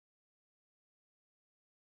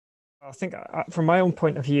I think from my own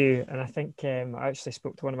point of view, and I think I actually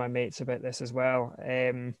spoke to one of my mates about this as well.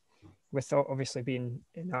 With obviously being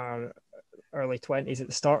in our early 20s at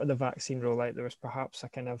the start of the vaccine rollout, there was perhaps a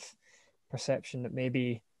kind of perception that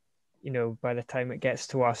maybe, by the time it gets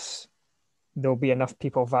to us, there'll be enough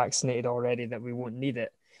people vaccinated already that we won't need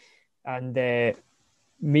it. And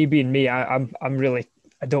me being me, I'm really,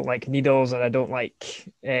 I don't like needles, and I don't like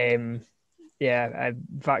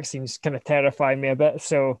vaccines kind of terrify me a bit.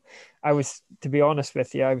 So I was, to be honest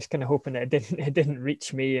with you, I was kind of hoping that it didn't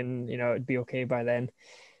reach me, and it'd be okay by then.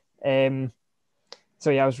 Um,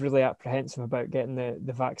 so yeah, I was really apprehensive about getting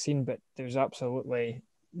the vaccine, but there's absolutely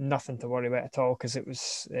nothing to worry about at all, because it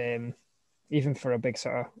was even for a big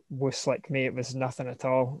sort of wuss like me, it was nothing at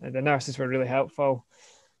all. And the nurses were really helpful.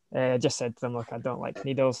 I just said to them, look, I don't like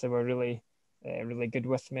needles. They were really, really good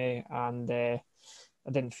with me, and I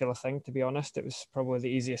didn't feel a thing, to be honest. It was probably the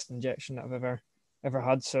easiest injection that I've ever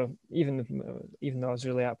had. So even though I was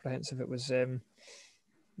really apprehensive, it was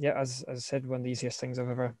as I said, one of the easiest things I've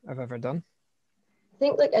ever done. I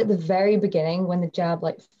think like at the very beginning when the jab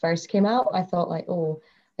like first came out, I thought like, oh,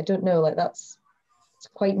 I don't know, like it's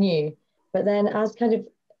quite new. But then as kind of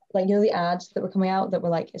like, the ads that were coming out that were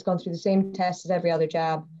like, it's gone through the same test as every other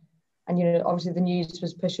jab. And, obviously the news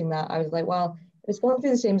was pushing that. I was like, well, if it's going through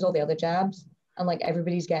the same as all the other jabs and like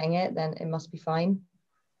everybody's getting it, then it must be fine.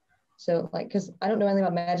 So like, because I don't know anything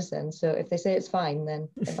about medicine. So if they say it's fine, then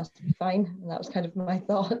it must be fine. And that was kind of my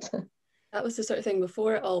thought. That was the sort of thing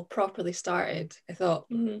before it all properly started. I thought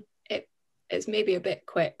it's maybe a bit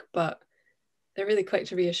quick, but they're really quick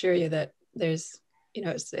to reassure you that there's,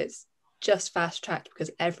 it's just fast tracked because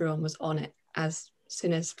everyone was on it as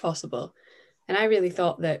soon as possible. And I really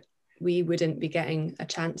thought that we wouldn't be getting a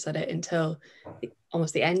chance at it until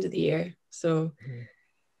almost the end of the year. So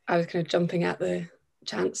I was kind of jumping at the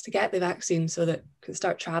chance to get the vaccine so that I could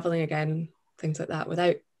start traveling again, things like that,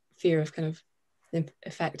 without fear of kind of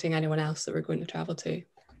affecting anyone else that we're going to travel to.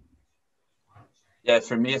 Yeah,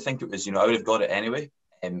 for me, I think it was, I would have got it anyway.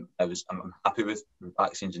 I'm happy with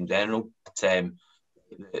vaccines in general, but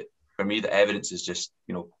for me, the evidence is just,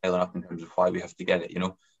 piling up in terms of why we have to get it,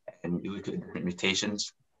 and you look at the different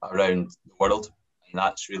mutations around the world, and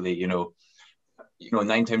that's really,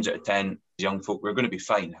 9 times out of 10, young folk, we're going to be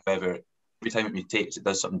fine. However, every time it mutates, it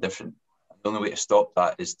does something different. The only way to stop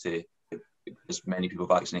that is to get as many people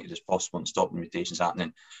vaccinated as possible and stop the mutations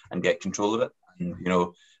happening and get control of it.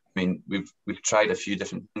 And, we've tried a few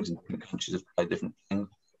different things, and different countries have tried different things.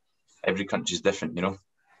 Every country is different,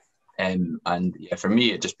 and yeah, for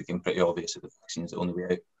me, it just became pretty obvious that the vaccine is the only way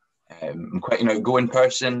out. I'm quite an outgoing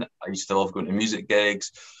person. I used to love going to music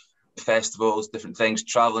gigs, festivals, different things,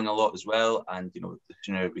 traveling a lot as well. And, the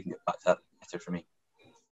sooner we can get back to that, the better for me.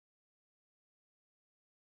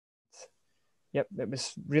 Yep, it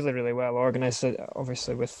was really, really well organised.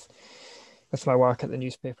 Obviously, with my work at the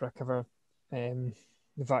newspaper, I cover the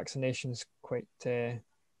vaccinations quite a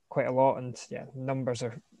lot, and yeah, numbers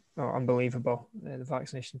are unbelievable. The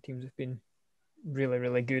vaccination teams have been really,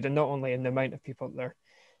 really good, and not only in the amount of people that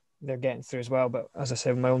they're getting through as well, but as I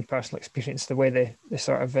said, my own personal experience, the way they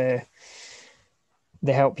sort of they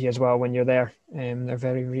help you as well when you're there, they're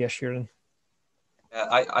very reassuring.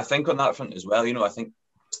 I think on that front as well, I think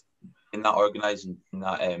in that organising, in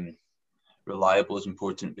that reliable is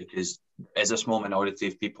important, because there's a small minority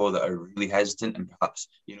of people that are really hesitant and perhaps,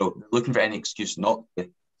 looking for any excuse not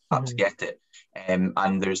to perhaps get it.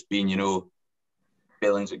 And there's been,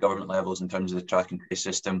 failings at government levels in terms of the track and trace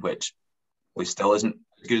system, which still isn't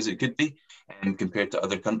as good as it could be compared to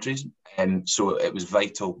other countries. So it was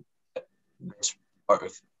vital that this part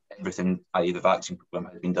of everything, i.e. the vaccine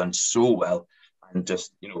programme, has been done so well and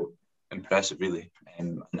just, impressive, really.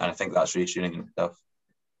 And I think that's reassuring in itself.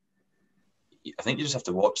 I think you just have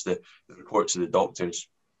to watch the reports of the doctors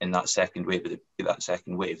in that second wave.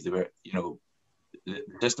 They were, the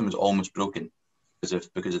system was almost broken because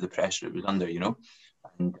of the pressure it was under,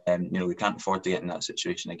 and we can't afford to get in that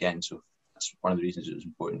situation again. So that's one of the reasons it was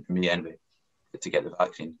important for me anyway to get the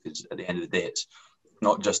vaccine, because at the end of the day, it's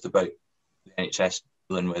not just about the NHS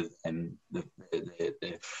dealing with the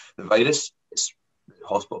virus. It's the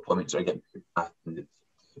hospital appointments are getting back, and the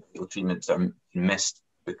medical treatments are missed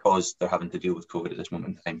because they're having to deal with COVID at this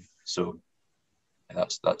moment in time. So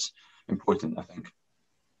that's important, I think.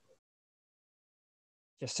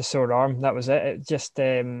 Just a sore arm, that was it. It just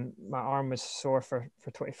my arm was sore for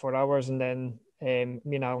 24 hours, and then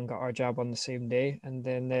me and Alan got our jab on the same day, and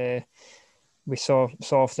then we saw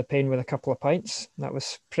off the pain with a couple of pints. That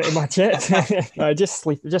was pretty much it. I just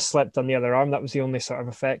slept on the other arm. That was the only sort of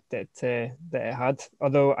effect that it had.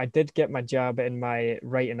 Although I did get my jab in my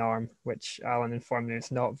right arm, which Alan informed me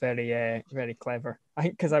is not very clever. I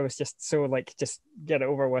think because I was just so like just get it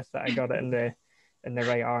over with that I got it in the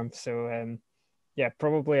right arm. So yeah,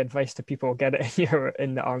 probably advice to people: get it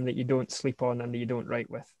in the arm that you don't sleep on and that you don't write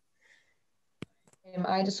with.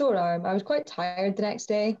 I had a sore arm. I was quite tired the next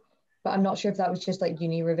day, but I'm not sure if that was just like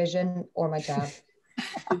uni revision or my jab.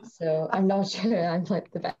 So I'm not sure I'm like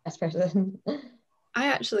the best person. I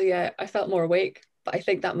actually, I felt more awake, but I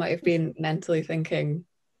think that might have been mentally thinking,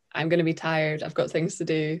 I'm going to be tired. I've got things to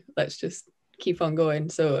do. Let's just keep on going.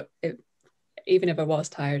 So even if I was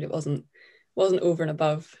tired, it wasn't over and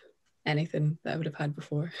above anything that I would have had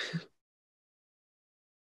before.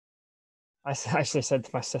 I actually said to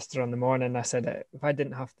my sister on the morning, I said, if I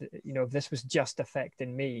didn't have to, if this was just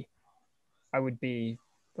affecting me, I would be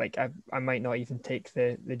like, I might not even take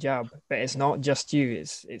the jab. But it's not just you,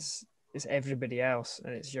 it's everybody else,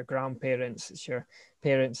 and it's your grandparents, it's your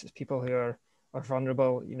parents, it's people who are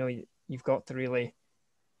vulnerable. You've got to really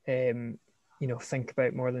think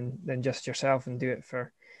about more than just yourself, and do it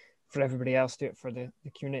for everybody else, do it for the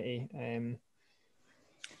community.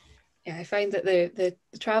 Yeah, I find that the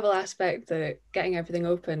travel aspect, the getting everything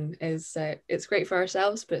open is it's great for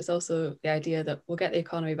ourselves, but it's also the idea that we'll get the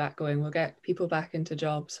economy back going, we'll get people back into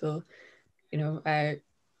jobs, we'll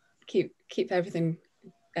keep everything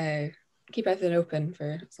open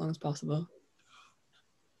for as long as possible.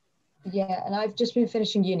 Yeah, and I've just been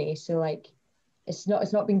finishing uni, so like it's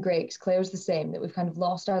not been great because Claire's the same, that we've kind of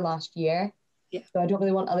lost our last year. Yeah. So I don't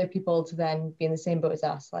really want other people to then be in the same boat as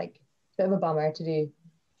us. Like it's a bit of a bummer to do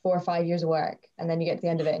 4 or 5 years of work and then you get to the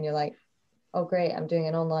end of it and you're like, oh great, I'm doing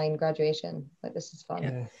an online graduation. Like this is fun.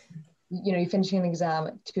 Yeah. You're finishing an exam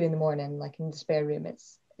at 2 a.m, like in the spare room.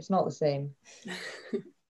 It's not the same.